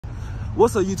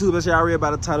What's up, YouTube? As y'all read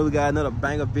by the title, we got another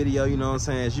banger video, you know what I'm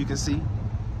saying? As you can see,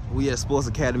 we at Sports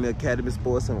Academy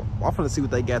Sports, and I'm finna see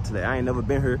what they got today. I ain't never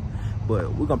been here,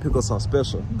 but we're gonna pick up something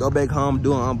special. Go back home,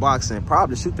 do an unboxing,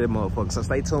 probably shoot that motherfucker, so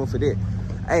stay tuned for that.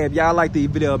 Hey, if y'all like the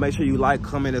video, make sure you like,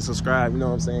 comment, and subscribe, you know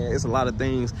what I'm saying? It's a lot of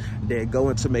things that go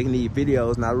into making these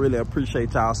videos, and I really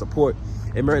appreciate y'all support.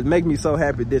 It make me so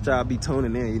happy that y'all be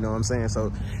tuning in, you know what I'm saying?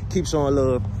 So keep showing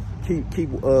love.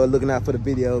 Keep looking out for the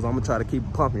videos. I'm gonna try to keep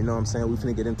pumping, you know what I'm saying? We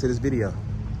finna get into this video.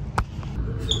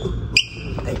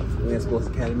 Hey, we're at Sports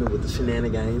Academy with the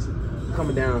shenanigans.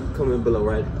 Comment down below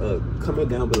right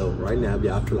now if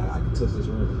y'all feel like I can touch this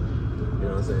room. You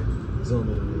know what I'm saying? Zoom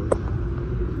in.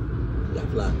 Y'all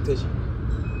feel like I can touch it.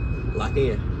 Lock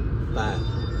in. 5,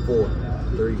 4,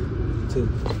 3, 2.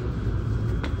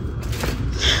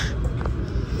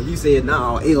 If you said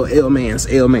no, L-mans.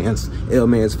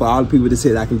 For all the people that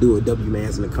said I can do it,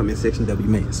 W-mans in the comment section,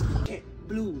 W-mans.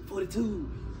 Blue 42,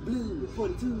 blue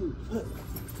 42.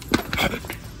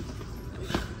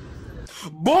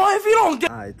 Boy, if you don't get.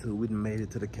 All right, too, we done made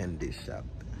it to the candy shop.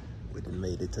 I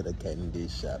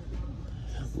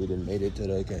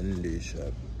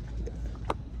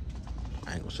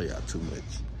ain't gonna show y'all too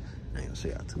much.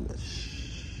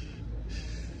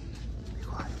 Be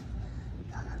quiet.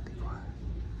 Y'all gotta be quiet.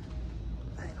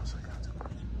 I ain't gonna show y'all too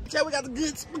much. Yeah, we got the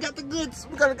goods. We got the goods.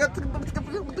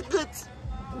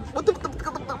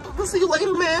 We'll see you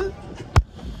later, man.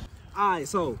 All right,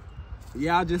 so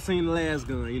y'all just seen the last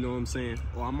gun, you know what I'm saying?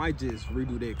 Or I might just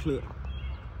redo that clip.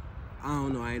 I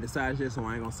don't know. I ain't decided yet, so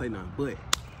I ain't gonna say nothing. But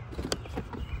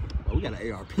we got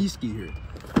an ARP ski here.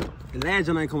 The last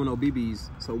gun ain't coming no BBs,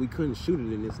 so we couldn't shoot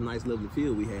it in this nice lovely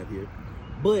field we have here.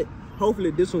 But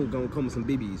hopefully this one's gonna come with some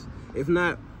BBs. If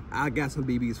not, I got some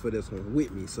BBs for this one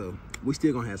with me, so we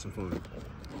still gonna have some fun.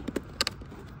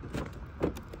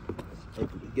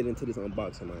 Hopefully get into this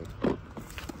unboxing, man.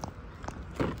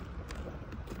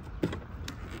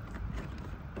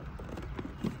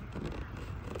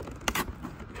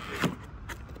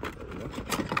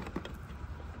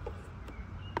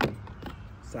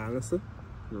 Silencer,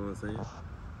 you know what I'm saying?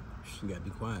 You gotta be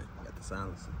quiet. You got the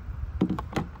silencer.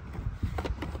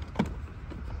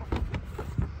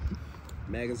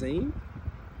 Magazine.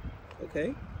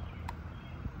 Okay.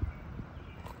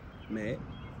 Mat.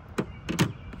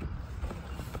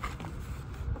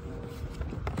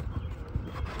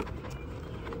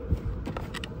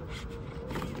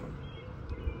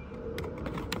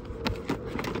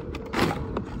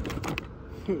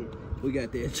 We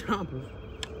got that chopper.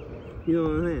 You know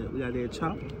what I'm saying? We got that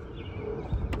chopper.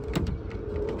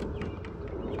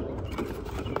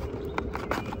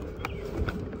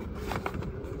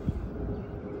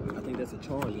 I think that's a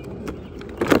charger.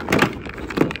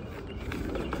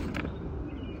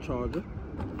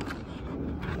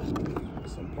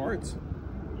 Some parts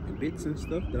and bits and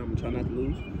stuff that I'm gonna try not to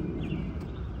lose.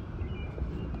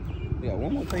 We got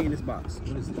one more thing in this box.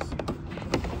 What is this?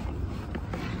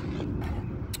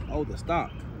 Oh, the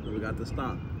stock. We got the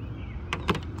stock.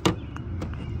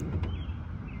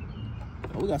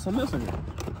 Oh, we got something else in here.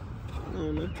 I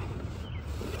don't know.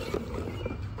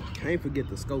 Can't forget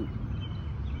the scope.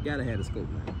 Gotta have the scope,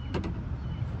 man.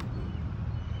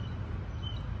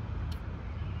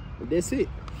 But that's it.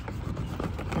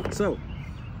 So,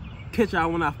 catch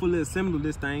y'all when I fully assemble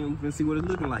this thing. We can see what it's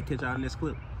looking like. Catch y'all in this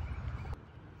clip.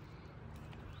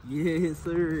 Yes,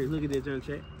 sir. Look at that joint,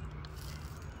 chat.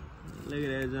 Look at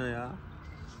that joint, y'all.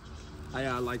 How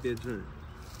y'all like that joint?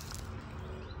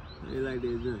 How you like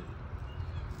that joint?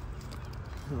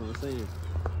 You know what I'm saying?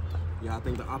 Y'all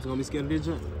think the ops gonna be scared of this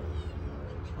junk?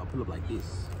 I'll pull up like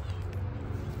this.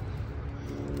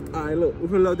 Alright, look, we're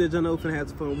finna load that junk up, we're finna have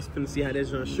some fun. We're finna see how that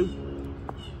junk shoot.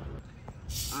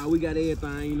 Alright, we got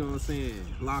everything, you know what I'm saying?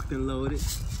 Locked and loaded.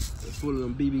 It's full of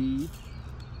them BBs.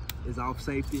 It's off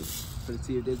safety. Finna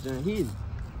see if that junk hidden.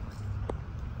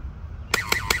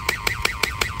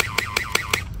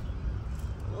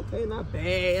 Okay, not bad,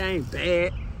 ain't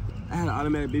bad. I had an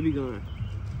automatic BB gun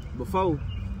before.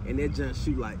 And that junk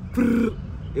shoot like,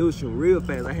 it was shooting real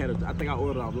fast. I think I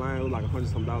ordered offline. It was like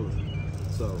 $100 some.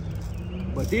 So,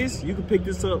 but this, you can pick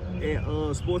this up at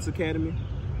Sports Academy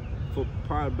for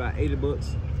probably about 80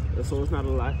 bucks. So it's not a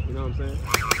lot, you know what I'm saying?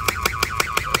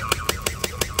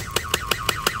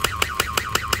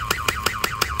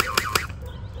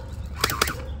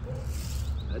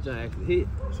 That junk actually hit.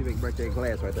 See if they can break that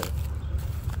glass right there.